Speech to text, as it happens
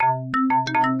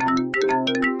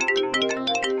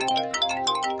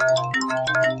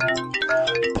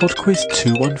PodQuiz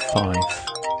 215.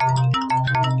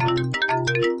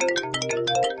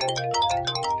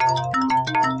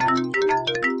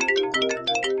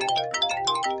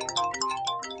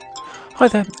 Hi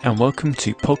there, and welcome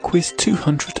to PodQuiz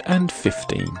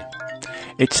 215.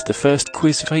 It's the first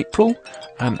quiz of April,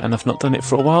 and I've not done it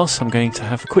for a while, so I'm going to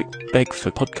have a quick beg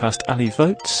for Podcast Alley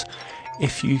votes.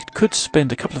 If you could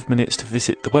spend a couple of minutes to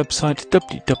visit the website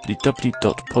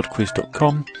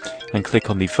www.podquiz.com and click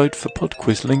on the Vote for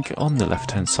PodQuiz link on the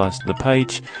left-hand side of the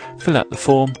page, fill out the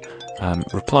form,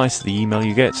 reply to the email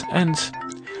you get, and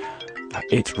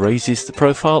it raises the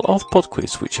profile of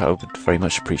PodQuiz, which I would very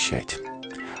much appreciate.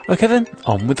 Okay then,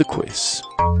 on with the quiz.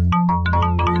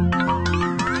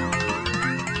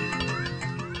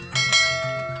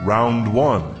 Round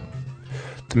 1.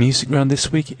 The music round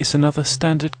this week is another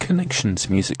standard connections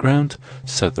music round,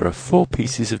 so there are 4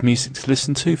 pieces of music to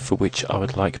listen to for which I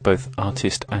would like both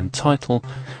artist and title,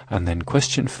 and then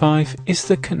question 5 is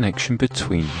the connection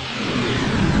between.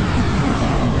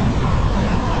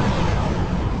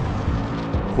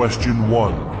 Question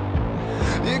 1.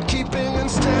 You're keeping in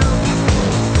step in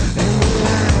the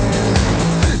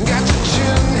line. Got your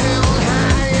chin held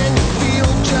high and you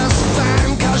feel just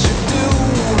fine, 'cause you do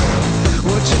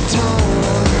what you're told.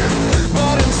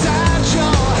 But inside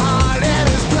your heart it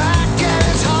is black and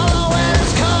it's hollow and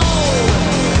it's cold.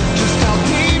 Just how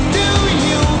deep do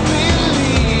you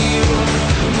believe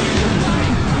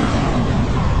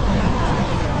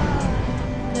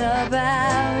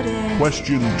about it?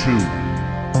 Question 2.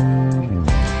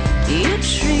 You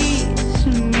treat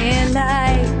me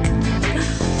like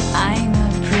I'm a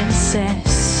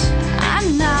princess.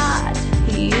 I'm not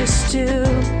used to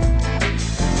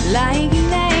like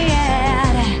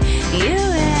that. You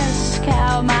ask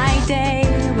how my day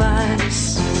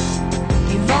was.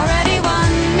 You've already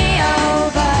won me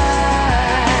over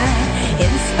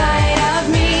in spite of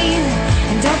me.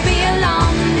 And don't be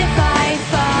alarmed if I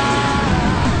fall.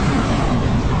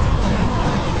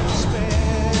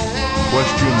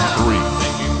 Question 3.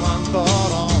 Making one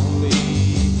thought only.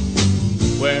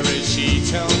 Where is she?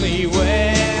 Tell me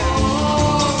where.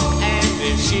 And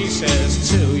if she says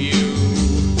to you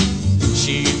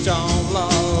she don't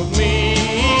love me,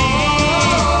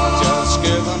 just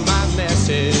give her my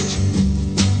message.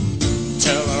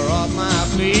 Tell her of my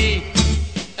plea.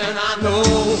 And I know,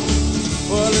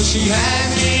 well, if she had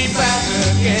me back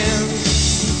again,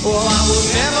 well, I would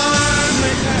never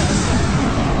make her.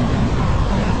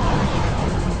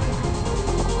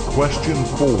 Question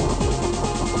 4.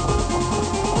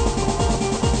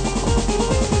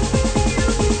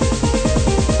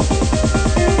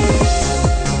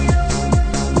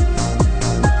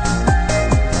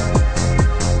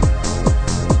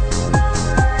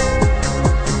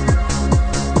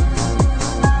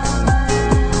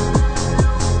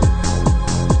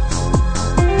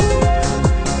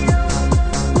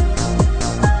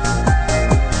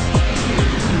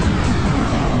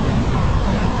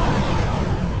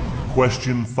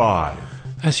 Question 5.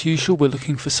 As usual, we're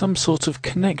looking for some sort of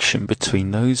connection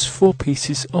between those 4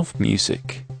 pieces of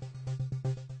music.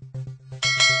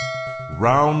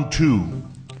 Round 2.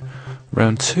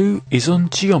 Round 2 is on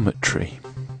geometry.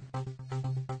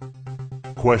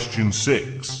 Question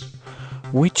 6.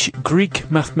 Which Greek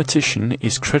mathematician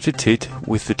is credited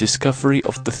with the discovery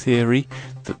of the theory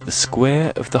that the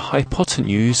square of the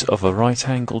hypotenuse of a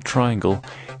right-angled triangle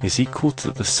is equal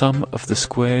to the sum of the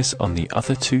squares on the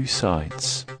other 2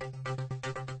 sides?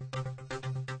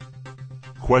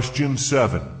 Question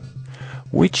 7.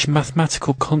 Which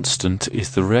mathematical constant is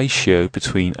the ratio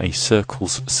between a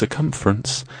circle's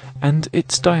circumference and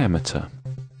its diameter?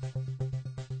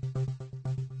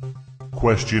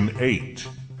 Question 8.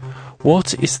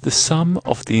 What is the sum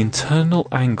of the internal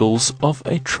angles of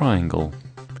a triangle?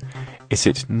 Is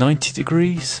it 90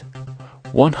 degrees,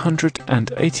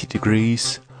 180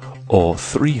 degrees, or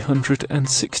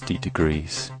 360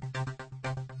 degrees?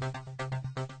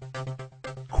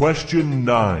 Question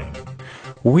 9.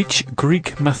 Which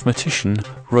Greek mathematician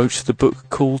wrote the book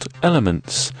called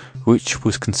Elements, which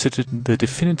was considered the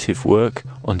definitive work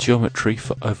on geometry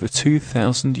for over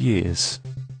 2,000 years?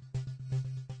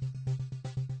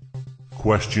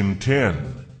 Question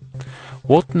 10.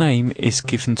 What name is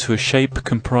given to a shape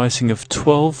comprising of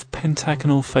 12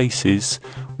 pentagonal faces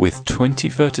with 20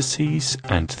 vertices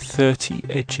and 30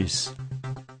 edges?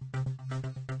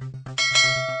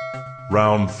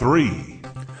 Round 3.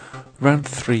 Round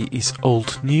 3 is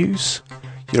old news.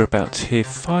 You're about to hear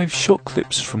 5 short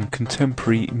clips from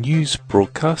contemporary news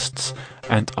broadcasts,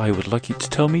 and I would like you to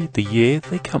tell me the year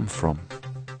they come from.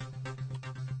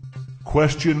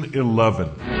 Question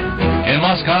 11. In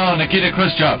Moscow, Nikita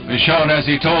Khrushchev is shown as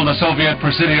he told the Soviet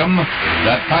Presidium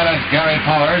that pilot Gary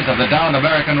Powers of the downed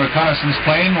American reconnaissance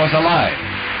plane was alive,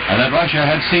 and that Russia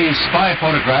had seized spy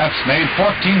photographs made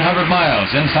 1,400 miles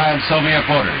inside Soviet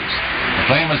borders. The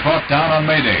plane was brought down on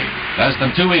May Day, less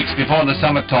than 2 weeks before the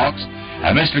summit talks,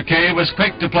 and Mr. K was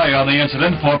quick to play on the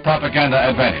incident for propaganda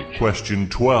advantage. Question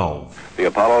 12. The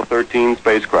Apollo 13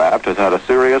 spacecraft has had a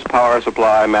serious power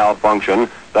supply malfunction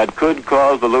that could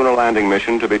cause the lunar landing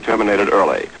mission to be terminated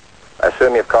early. I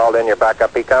assume you've called in your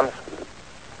backup ECOMs?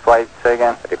 Wait, say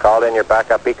again? Have you called in your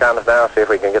backup ECOMs now? See if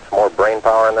we can get some more brain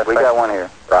power in this We thing? got one here.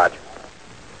 Roger.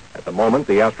 At the moment,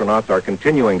 the astronauts are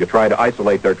continuing to try to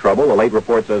isolate their trouble. The late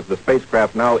report says the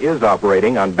spacecraft now is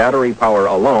operating on battery power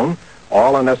alone.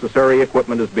 All unnecessary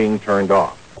equipment is being turned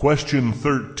off. Question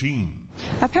 13.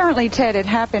 Apparently, Ted, it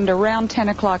happened around 10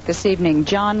 o'clock this evening.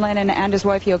 John Lennon and his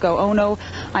wife Yoko Ono,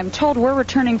 I'm told, were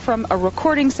returning from a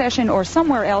recording session or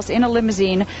somewhere else in a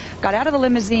limousine, got out of the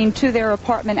limousine to their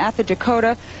apartment at the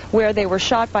Dakota, where they were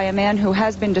shot by a man who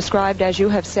has been described, as you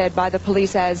have said, by the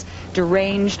police as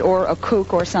deranged or a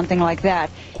kook or something like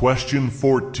that. Question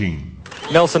 14.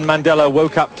 Nelson Mandela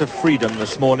woke up to freedom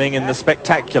this morning in the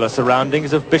spectacular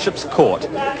surroundings of Bishop's Court,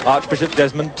 Archbishop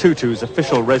Desmond Tutu's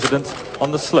official residence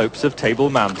on the slopes of Table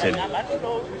Mountain.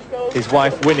 His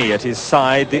wife Winnie at his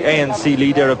side, the ANC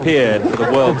leader appeared for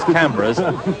the world's cameras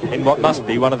in what must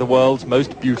be one of the world's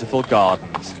most beautiful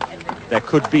gardens. There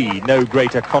could be no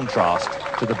greater contrast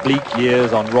to the bleak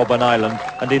years on Robben Island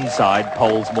and inside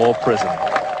Pollsmoor Prison.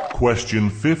 Question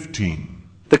 15.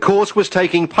 The course was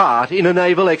taking part in a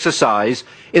naval exercise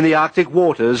in the Arctic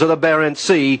waters of the Barents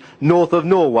Sea north of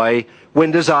Norway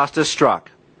when disaster struck.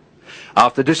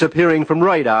 After disappearing from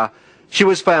radar, she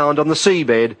was found on the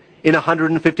seabed in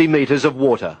 150 meters of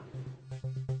water.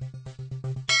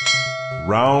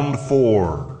 Round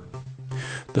 4.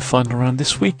 The final round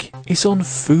this week is on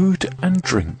food and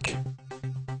drink.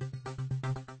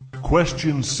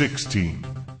 Question 16.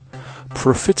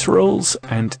 Profiteroles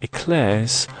and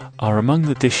eclairs are among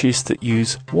the dishes that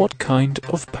use what kind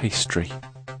of pastry?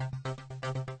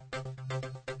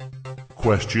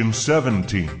 Question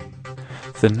 17.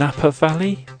 The Napa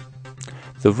Valley,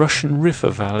 the Russian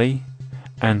River Valley,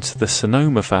 and the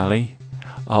Sonoma Valley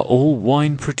are all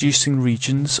wine-producing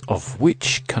regions of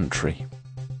which country?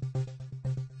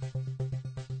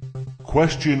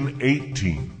 Question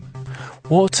 18.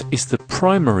 What is the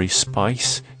primary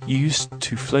spice used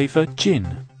to flavour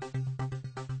gin?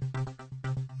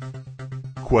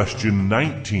 Question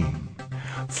 19.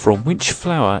 From which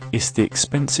flower is the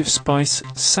expensive spice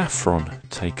saffron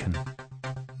taken?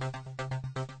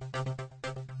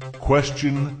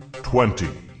 Question 20.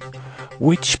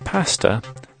 Which pasta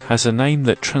has a name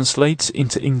that translates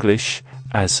into English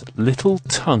as Little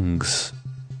Tongues?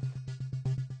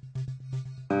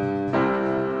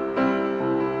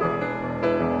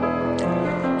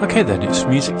 Okay then, it's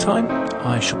music time.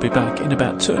 I shall be back in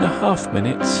about 2.5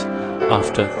 minutes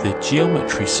after the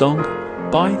Geometry Song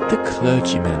by The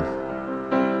Clergymen.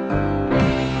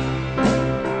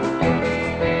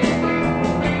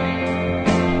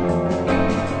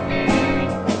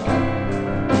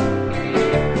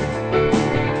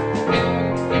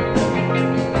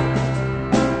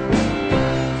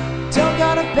 Don't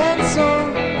got a pencil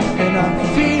and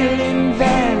I'm feeling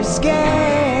very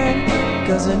scared,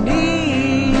 'cause I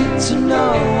need to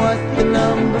know what the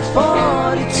number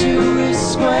 42 is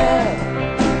square.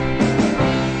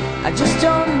 I just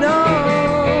don't know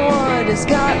what has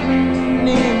gotten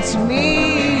into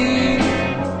me.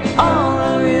 All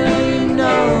I really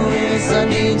know is I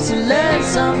need to learn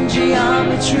some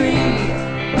geometry.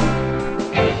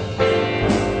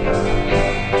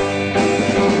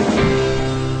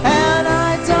 And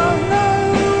I don't know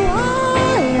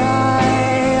why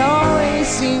I always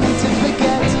seem to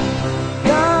forget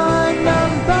the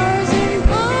numbers in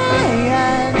pi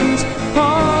and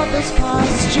all those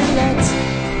postulates.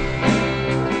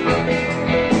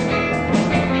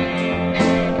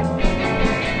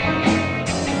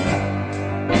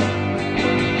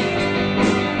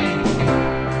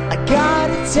 I got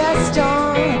a test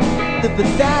on the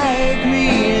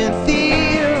Pythagorean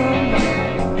theorem.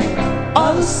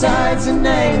 All the sides and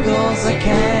angles I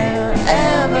can't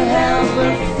ever help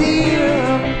but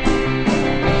theorem.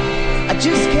 I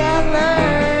just can't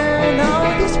learn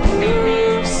all these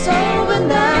proofs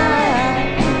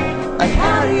overnight. Like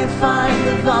how do you find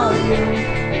the volume?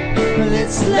 Well,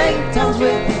 it's length times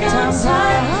width times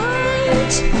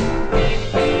height.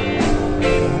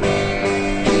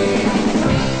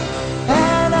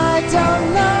 And I don't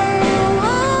know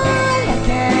why I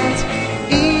can't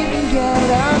even get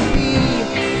a B,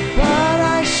 but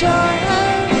I sure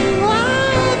am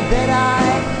glad that I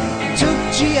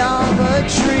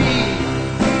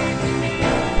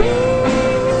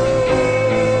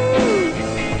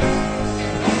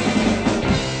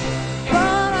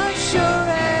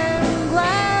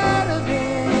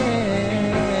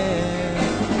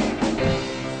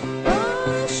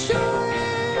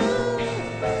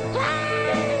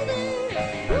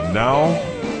now,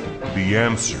 the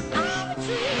answers.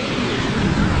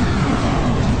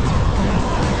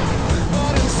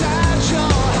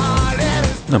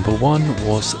 Number 1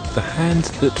 was The Hand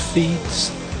That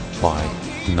Feeds by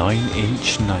 9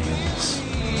 Inch Nails.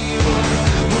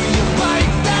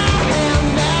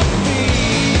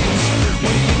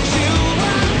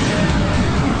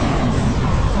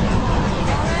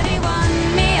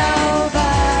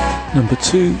 Number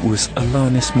 2 was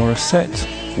Alanis Morissette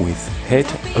with Head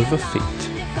Over Feet.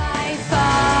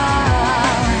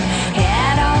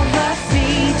 Head over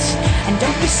feet, and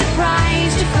don't be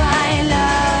surprised if I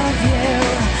love you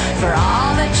for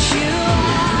all that you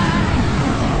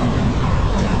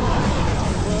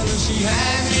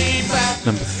are.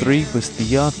 Number 3 was the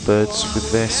Yardbirds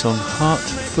with their song Heart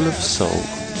Full of Soul.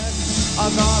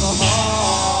 I've got a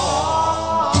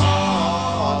heart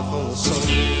full of soul.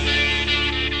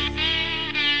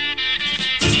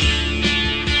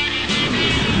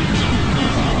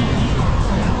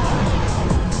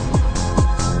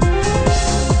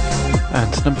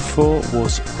 And number 4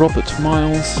 was Robert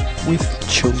Miles with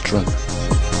Children.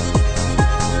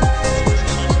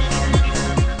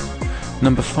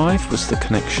 Number 5 was The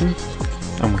Connection,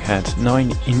 and we had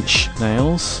 9 Inch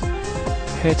Nails,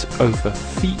 Head Over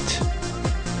Feet,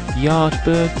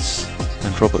 Yardbirds,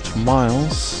 and Robert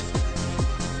Miles.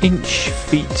 Inch,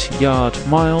 feet, yard,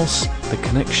 miles. The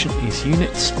connection is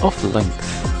units of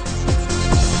length.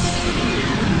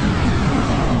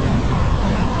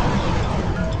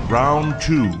 Round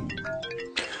 2.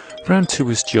 Round 2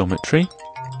 was geometry,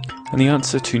 and the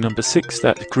answer to number 6,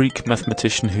 that Greek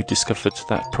mathematician who discovered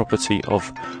that property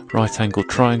of right-angled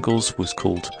triangles, was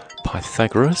called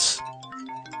Pythagoras.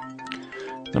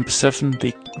 Number 7,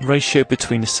 the ratio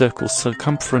between a circle's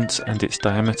circumference and its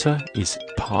diameter is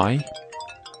pi.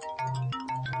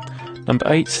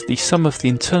 Number 8, the sum of the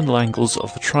internal angles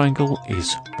of a triangle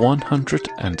is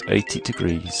 180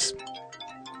 degrees.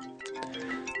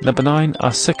 Number 9,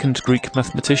 our second Greek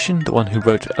mathematician, the one who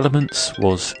wrote Elements,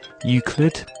 was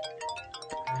Euclid.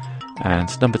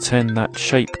 And number 10, that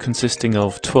shape consisting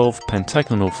of 12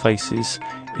 pentagonal faces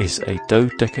is a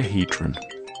dodecahedron.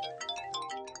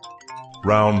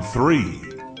 Round 3.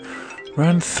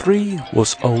 Round 3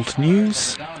 was old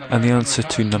news, and the answer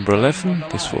to number 11,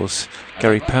 this was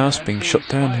Gary Powers being shot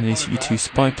down in his U-2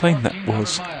 spy plane, that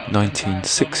was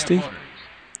 1960.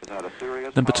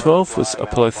 Number 12 was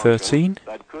Apollo 13,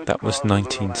 that was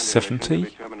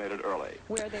 1970.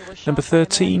 Number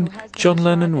 13, John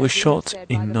Lennon was shot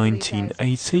in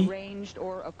 1980.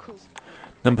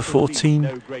 Number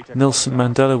 14, Nelson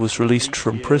Mandela was released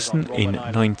from prison in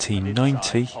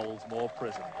 1990.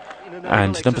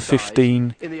 And number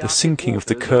 15, the sinking of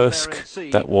the Kursk,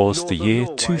 that was the year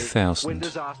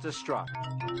 2000.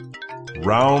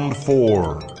 Round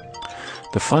 4.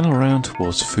 The final round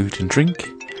was food and drink,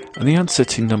 and the answer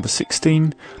to number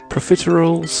 16,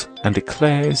 profiteroles and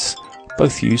eclairs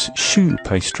both use choux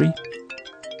pastry.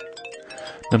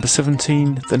 Number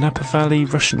 17, the Napa Valley,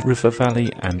 Russian River Valley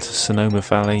and Sonoma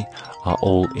Valley are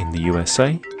all in the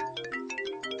USA.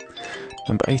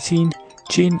 Number 18,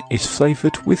 gin is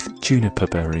flavoured with juniper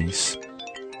berries.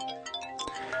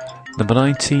 Number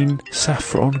 19,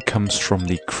 saffron comes from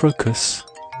the crocus.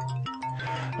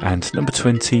 And number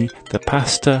 20, the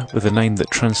pasta with a name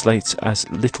that translates as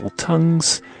little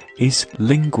tongues is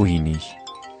linguine.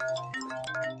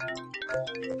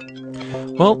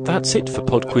 Well, that's it for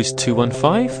PodQuiz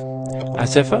 215.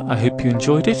 As ever, I hope you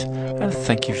enjoyed it, and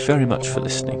thank you very much for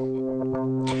listening.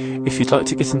 If you'd like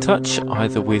to get in touch,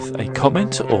 either with a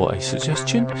comment or a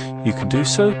suggestion, you can do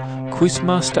so.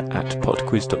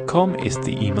 Quizmaster@podquiz.com is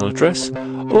the email address,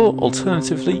 or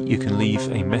alternatively, you can leave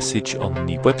a message on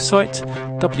the website,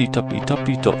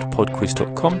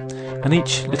 www.podquiz.com, and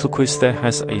each little quiz there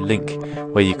has a link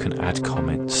where you can add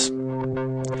comments.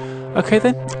 Okay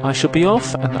then, I shall be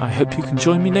off, and I hope you can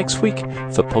join me next week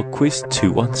for PodQuiz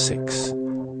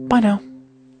 216. Bye now.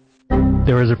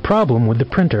 There is a problem with the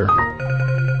printer.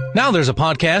 Now there's a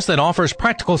podcast that offers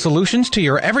practical solutions to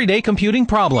your everyday computing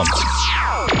problems.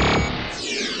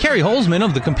 Kerry Holzman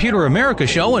of the Computer America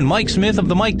Show and Mike Smith of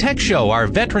the Mike Tech Show are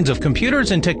veterans of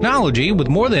computers and technology with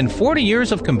more than 40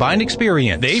 years of combined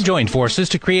experience. They've joined forces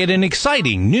to create an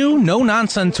exciting, new,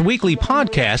 no-nonsense weekly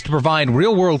podcast to provide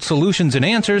real-world solutions and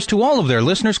answers to all of their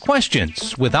listeners'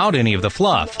 questions without any of the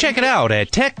fluff. Check it out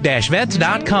at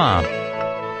tech-vets.com.